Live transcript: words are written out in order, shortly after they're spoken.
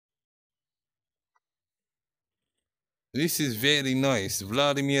This is very nice.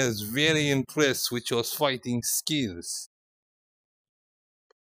 Vladimir is very impressed with your fighting skills.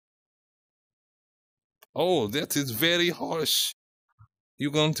 Oh, that is very harsh.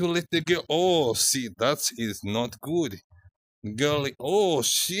 You're going to let the girl. Oh, see, that is not good. Girl, oh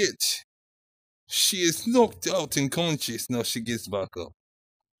shit. She is knocked out unconscious. Now she gets back up.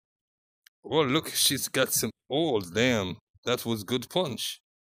 Oh, look, she's got some. Oh, damn. That was good punch.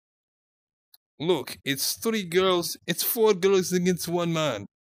 Look, it's three girls. It's four girls against one man.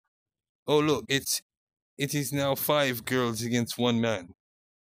 Oh, look, it is now five girls against one man.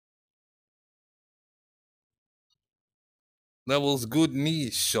 That was good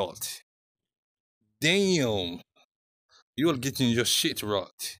knee shot. Damn. You're getting your shit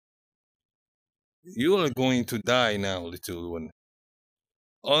rocked. You are going to die now, little one.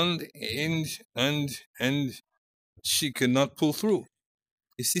 And she cannot pull through.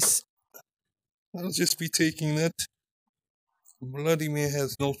 Is this? I'll just be taking that. Vladimir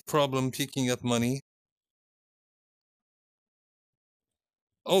has no problem picking up money.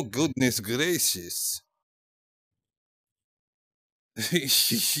 Oh goodness gracious!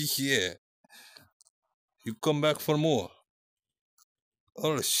 Yeah, you come back for more.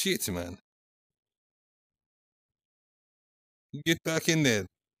 Oh shit, man! Get back in there.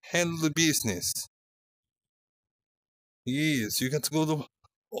 Handle the business. Yes, you got to go to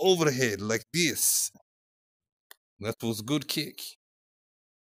overhead like this. That was good kick.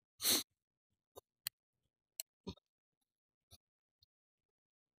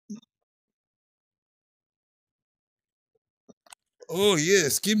 Oh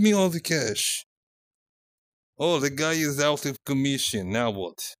yes, give me all the cash. Oh, the guy is out of commission. Now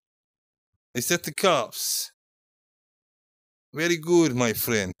what? They set the cops. Very good, my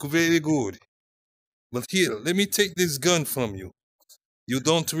friend. Very good. But here, let me take this gun from you. You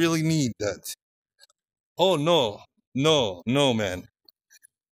don't really need that. Oh no, no, no, man.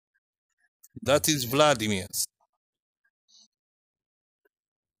 That is Vladimir's.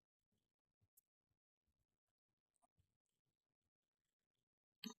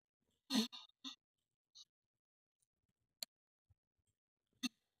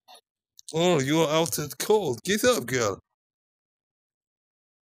 Oh, you're out at cold. Get up, girl.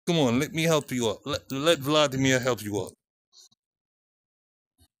 Come on, let me help you up. Let Vladimir help you up.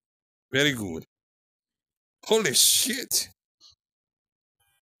 Very good. Holy shit.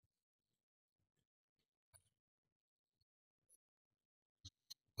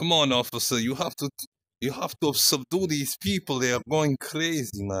 Come on, officer. You have to subdue these people. They are going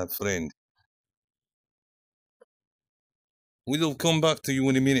crazy, my friend. We'll come back to you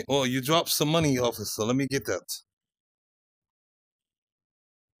in a minute. Oh, you dropped some money, officer. Let me get that.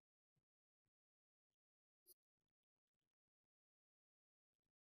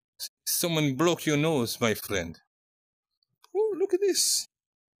 Someone broke your nose, my friend. Oh, look at this.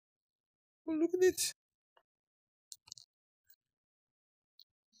 Oh, look at it.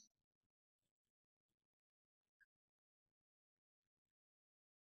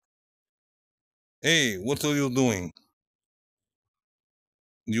 Hey, what are you doing?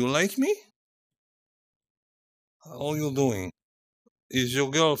 You like me? How are you doing? Is your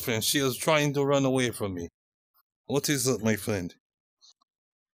girlfriend? She is trying to run away from me. What is it, my friend?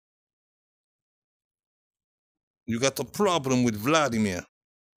 You got a problem with Vladimir?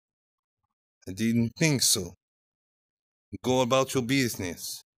 I didn't think so. Go about your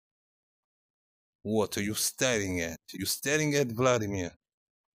business. What are you staring at? You staring at Vladimir?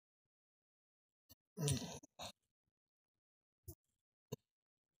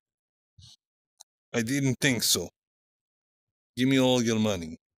 I didn't think so. Give me all your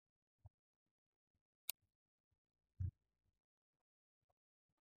money.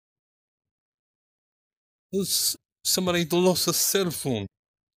 Who's somebody lost a cell phone?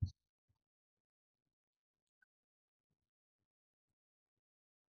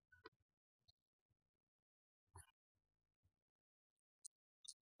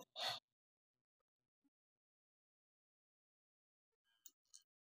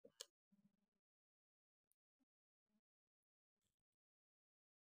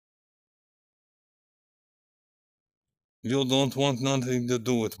 You don't want nothing to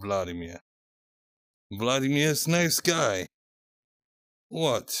do with Vladimir. Vladimir's nice guy.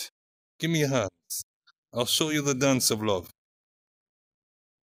 What? Give me a hand. I'll show you the dance of love.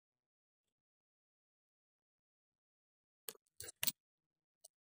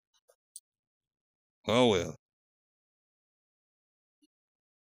 Oh well.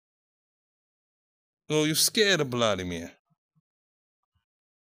 Oh, you're scared of Vladimir.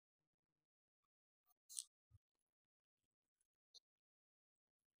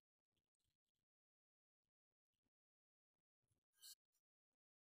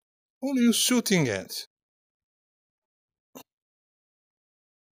 What are you shooting at?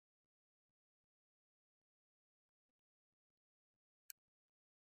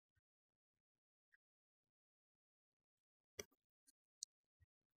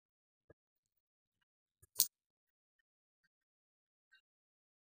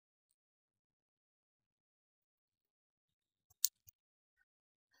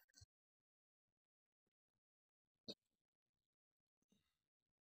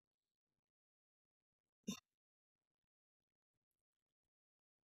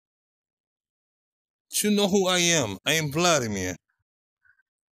 You know who I am. I am Vladimir.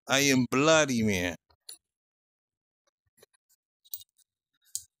 I am Vladimir.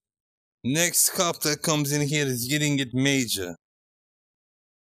 Next cop that comes in here is getting it major.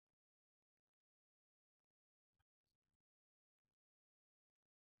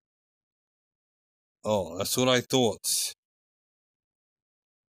 Oh, that's what I thought.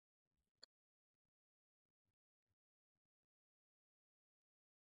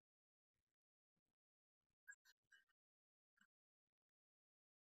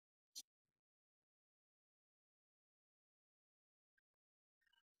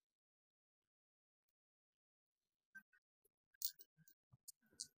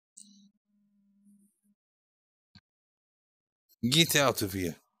 Get out of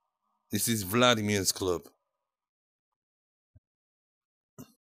here. This is Vladimir's club.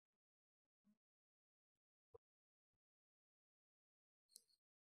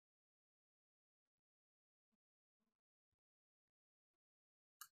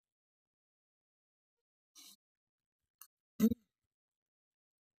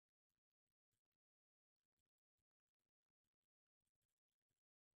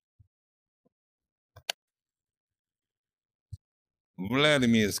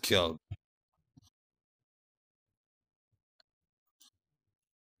 Vladimir's club.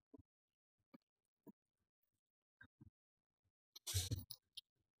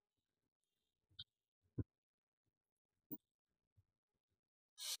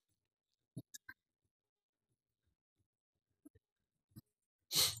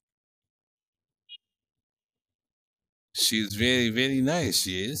 She's very, very nice,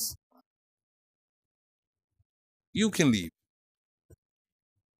 she is. You can leave.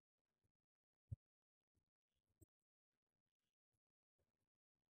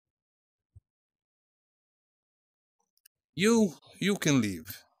 You can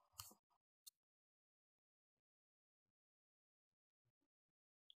leave.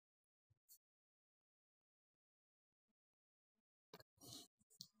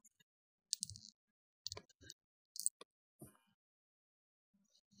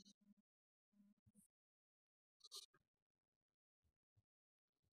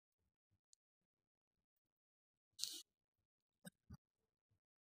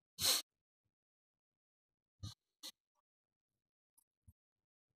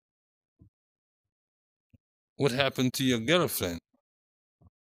 What happened to your girlfriend?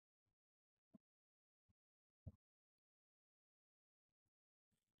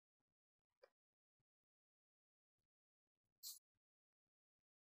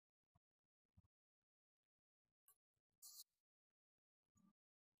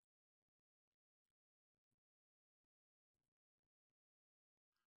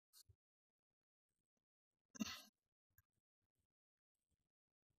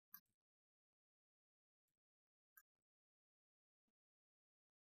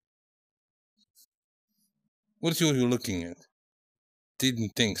 What are you looking at?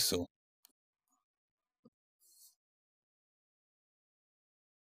 Didn't think so.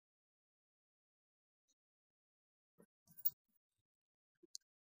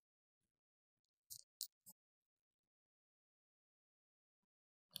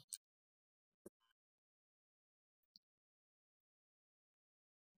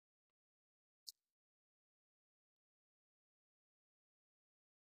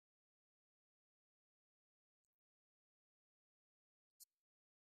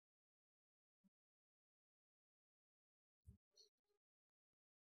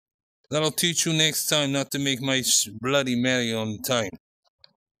 That'll teach you next time not to make my Bloody Mary on time.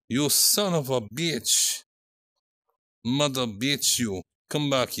 You son of a bitch. Mother bitch, you. Come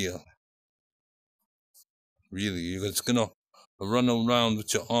back here. Really, you're just gonna run around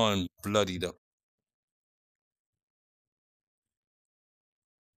with your arm bloodied up.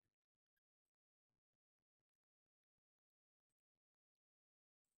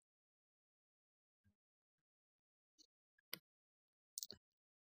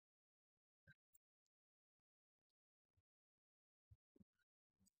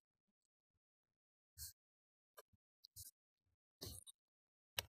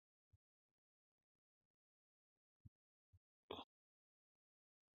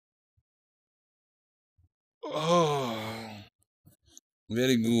 Oh,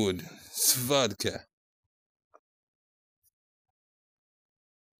 very good. Svodka.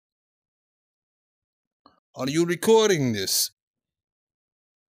 Are you recording this?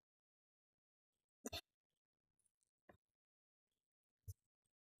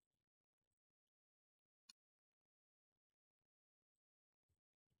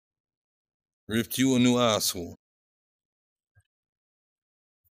 Ripped you a new asshole.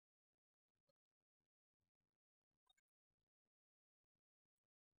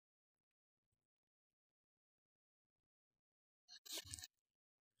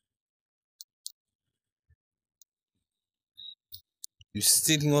 You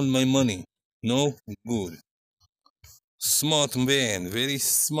stealing all my money. No? Good. Smart man. Very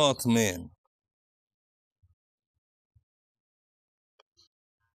smart man.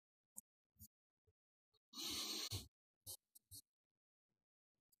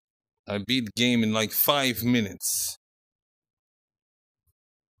 I beat game in like 5 minutes.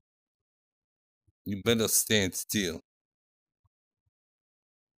 You better stand still.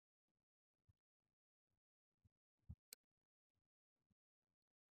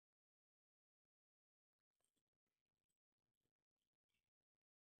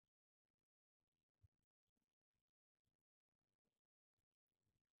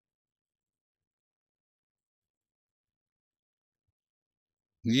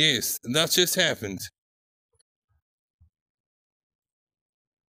 Yes, that just happened.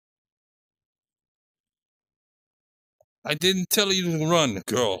 I didn't tell you to run,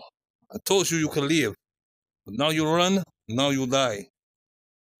 girl. I told you you could live. But now you run, now you die.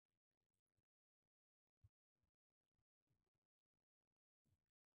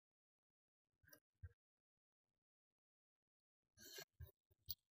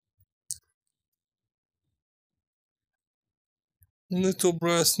 Little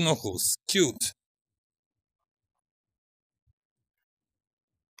brass knuckles. Cute.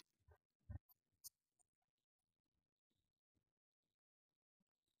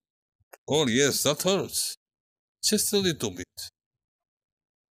 Oh, yes, that hurts. Just a little bit.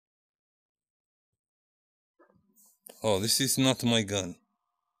 Oh, this is not my gun.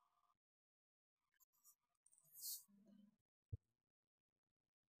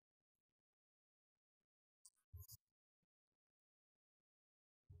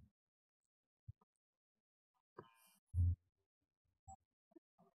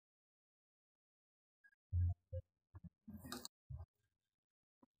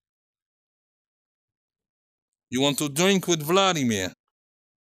 You want to drink with Vladimir?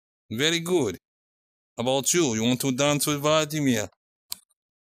 Very good. How about you? You want to dance with Vladimir?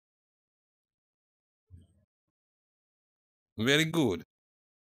 Very good.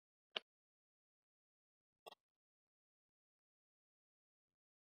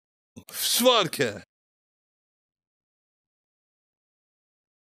 Swadka.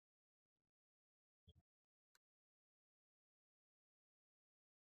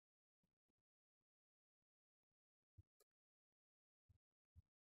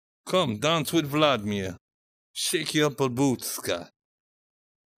 Come, dance with Vladimir. Shake your babushka.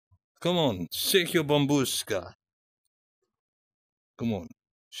 Come on, shake your bambushka. Come on,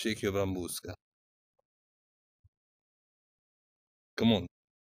 shake your bambushka. Come on.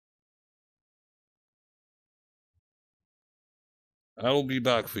 I will be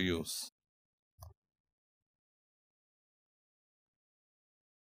back for you.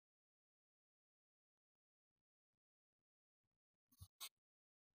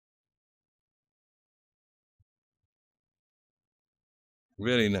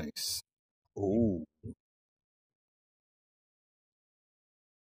 Very nice. Oh,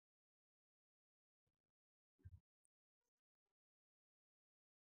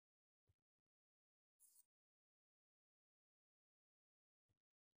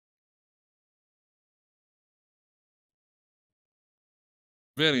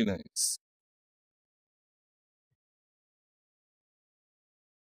 very nice.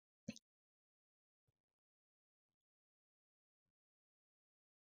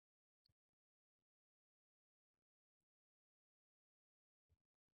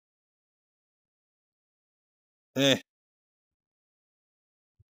 Eh,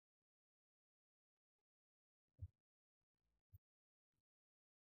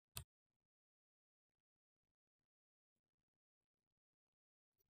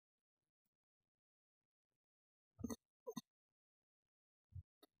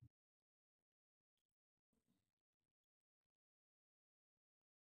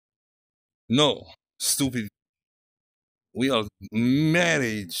 no, stupid. We are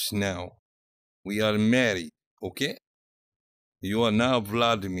married now. We are married, okay? You are now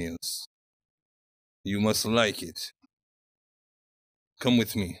Vladimir's. You must like it. Come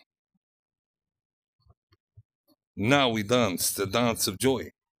with me. Now we dance the dance of joy.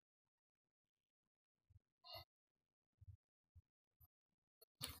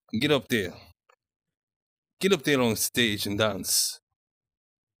 Get up there. Get up there on stage and dance.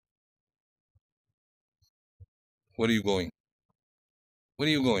 Where are you going? Where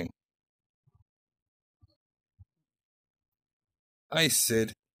are you going? I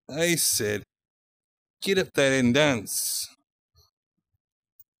said, I said, get up there and dance.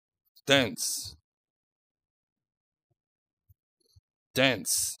 Dance.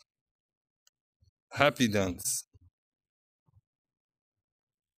 Dance. Happy dance.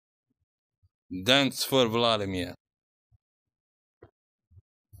 Dance for Vladimir.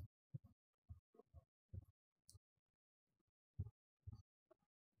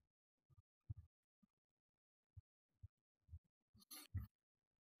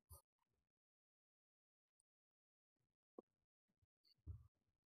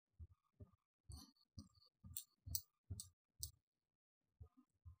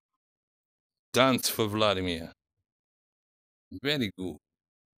 Dance for Vladimir. Very good.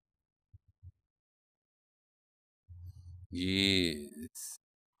 Yes.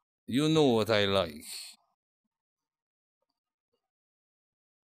 You know what I like.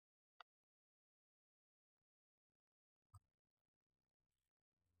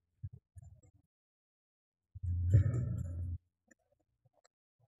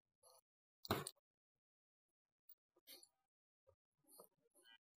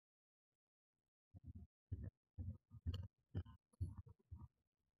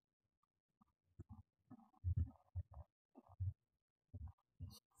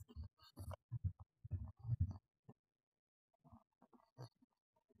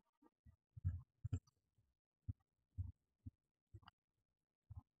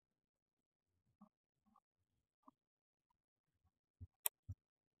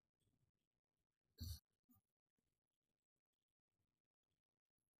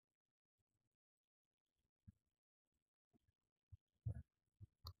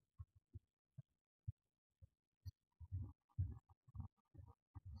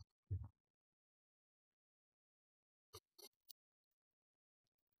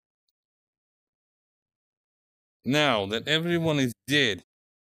 Now that everyone is dead,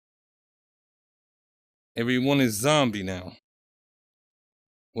 everyone is zombie now.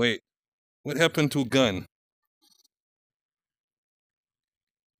 Wait, what happened to Gun?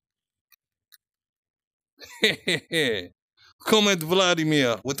 Come at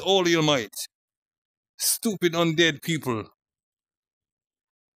Vladimir with all your might. Stupid undead people.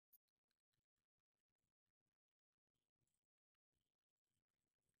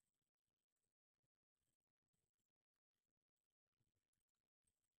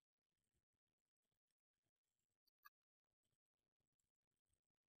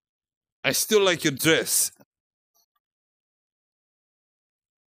 I still like your dress.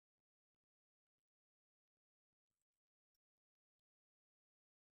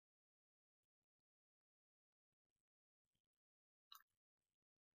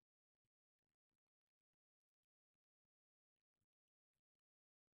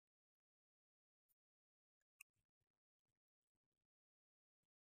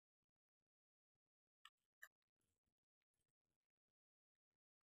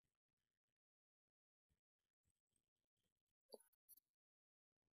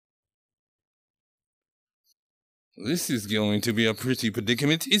 This is going to be a pretty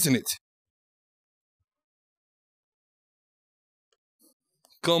predicament, isn't it?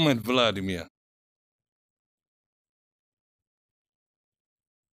 Come at Vladimir.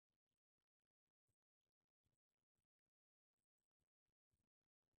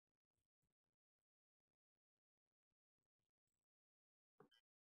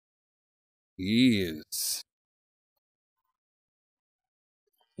 Yes.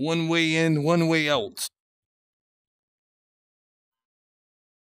 One way in, one way out.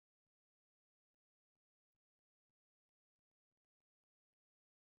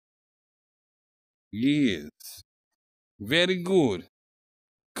 Yes. Very good.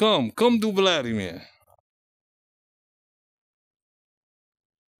 Come to Vladimir.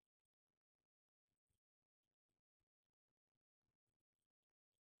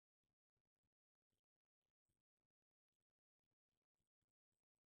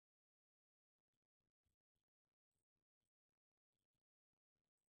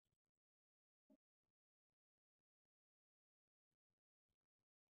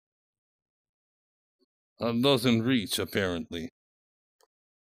 Doesn't reach, apparently.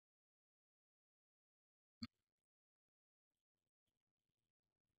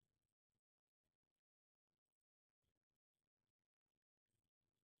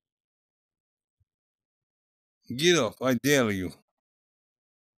 Get up, I dare you.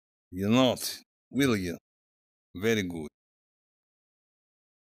 You're not, will you? Very good.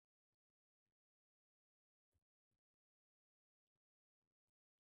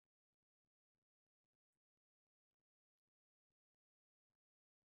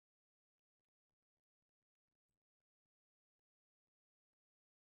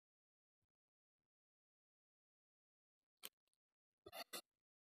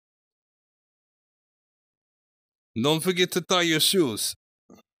 Don't forget to tie your shoes.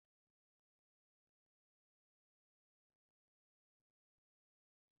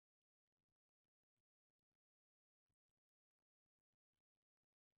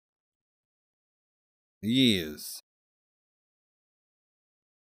 Yes.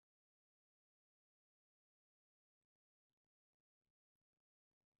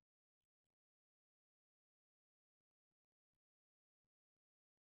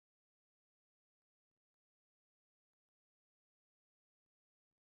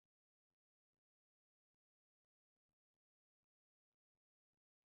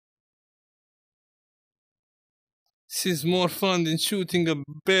 This is more fun than shooting a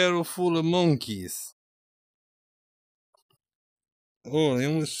barrel full of monkeys. Oh, I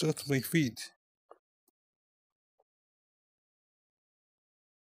almost shot my feet.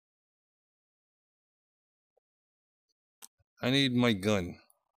 I need my gun.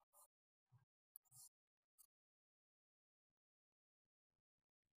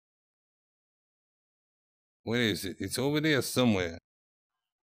 Where is it? It's over there somewhere.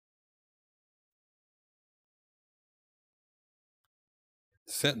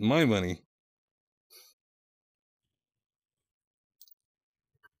 Set my money.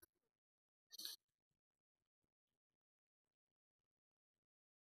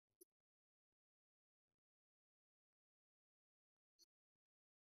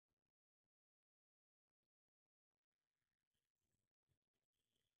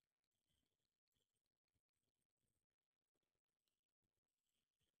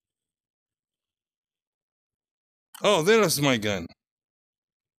 Oh, there's my gun.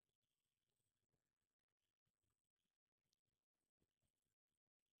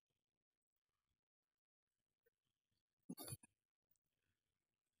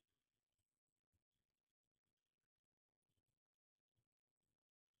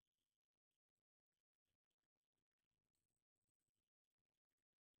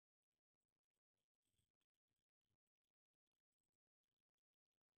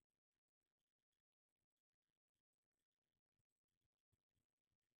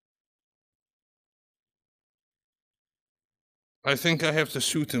 I think I have to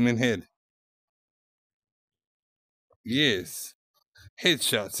shoot him in head. Yes.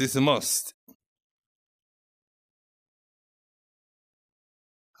 Headshots is a must.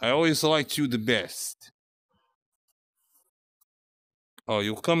 I always liked you the best. Oh,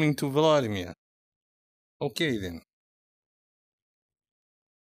 you're coming to Vladimir. Okay then.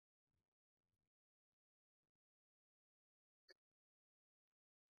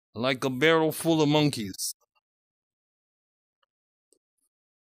 Like a barrel full of monkeys.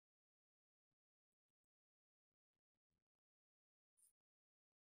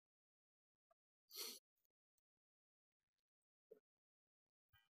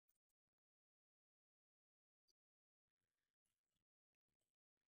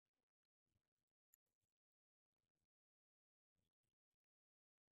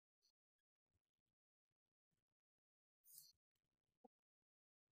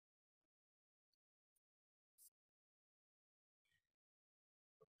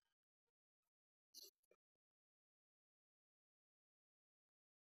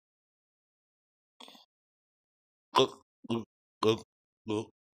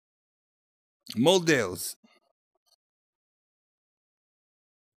 Models.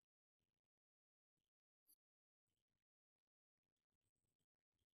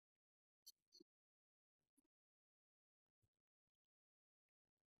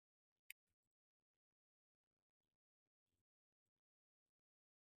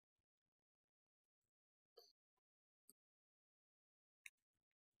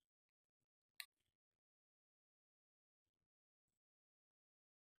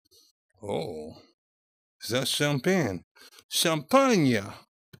 Oh, that's champagne. Champagne.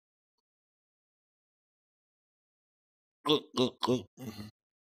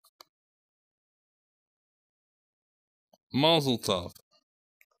 Mazel tov.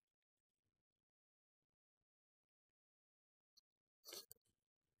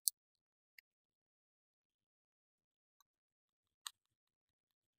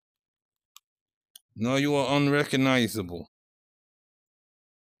 Now you are unrecognizable.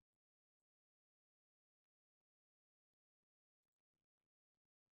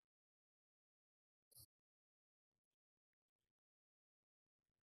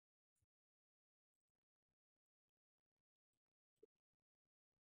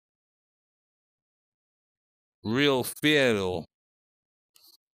 Real Pharaoh.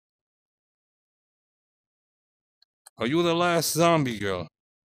 Are you the last zombie girl?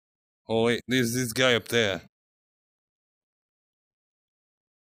 Oh wait, there's this guy up there.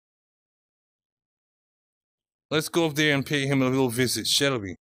 Let's go up there and pay him a little visit, shall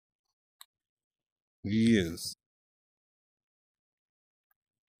we? Yes.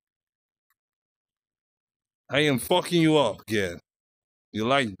 I am fucking you up, girl. You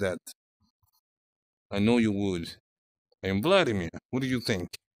like that? I know you would. I am Vladimir. What do you think?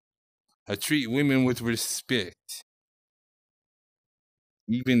 I treat women with respect,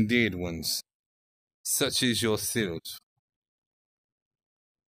 even dead ones, such as yourself.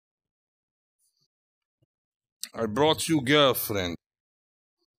 I brought you girlfriend.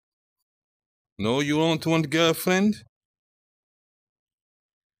 No, you don't want girlfriend?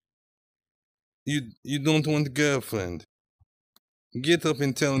 You don't want girlfriend. Get up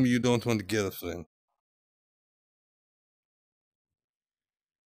and tell me you don't want girlfriend.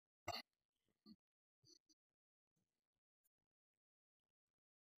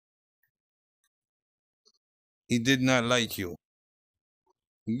 He did not like you.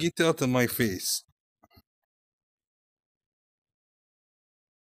 Get out of my face.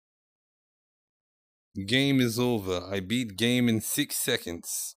 Game is over. I beat game in 6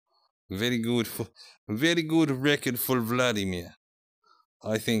 seconds. Very good very good record for Vladimir.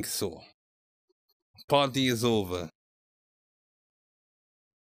 I think so. Party is over.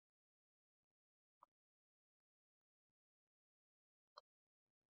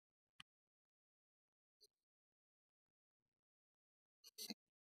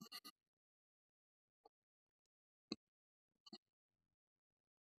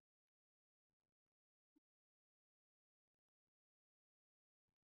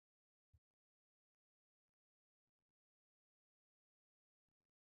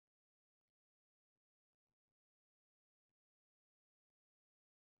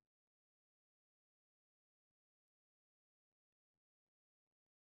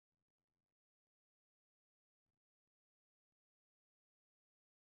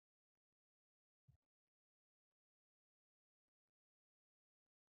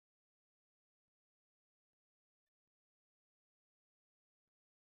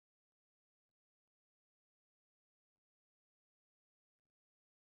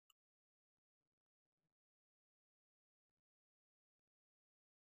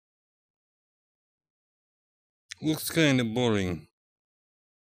 Looks kinda boring.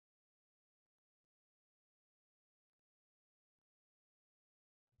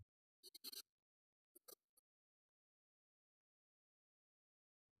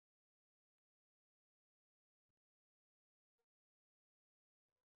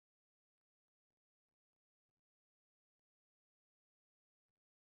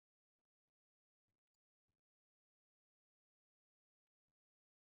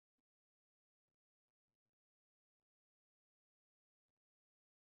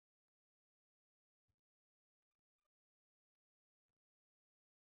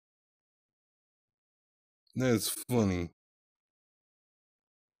 That's funny.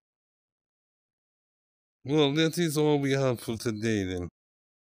 Well, that is all we have for today then.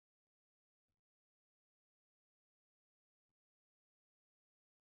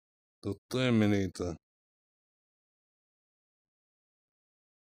 The Terminator.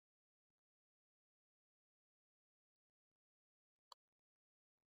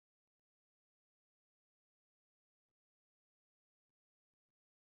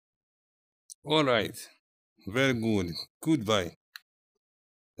 Alright. Very good. Goodbye.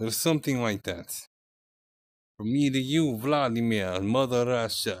 Or something like that. From me to you, Vladimir, Mother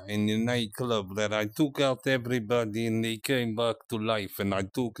Russia, in the nightclub that I took out everybody and they came back to life and I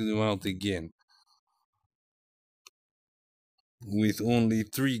took them out again. With only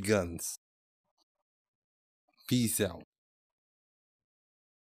 3 guns. Peace out.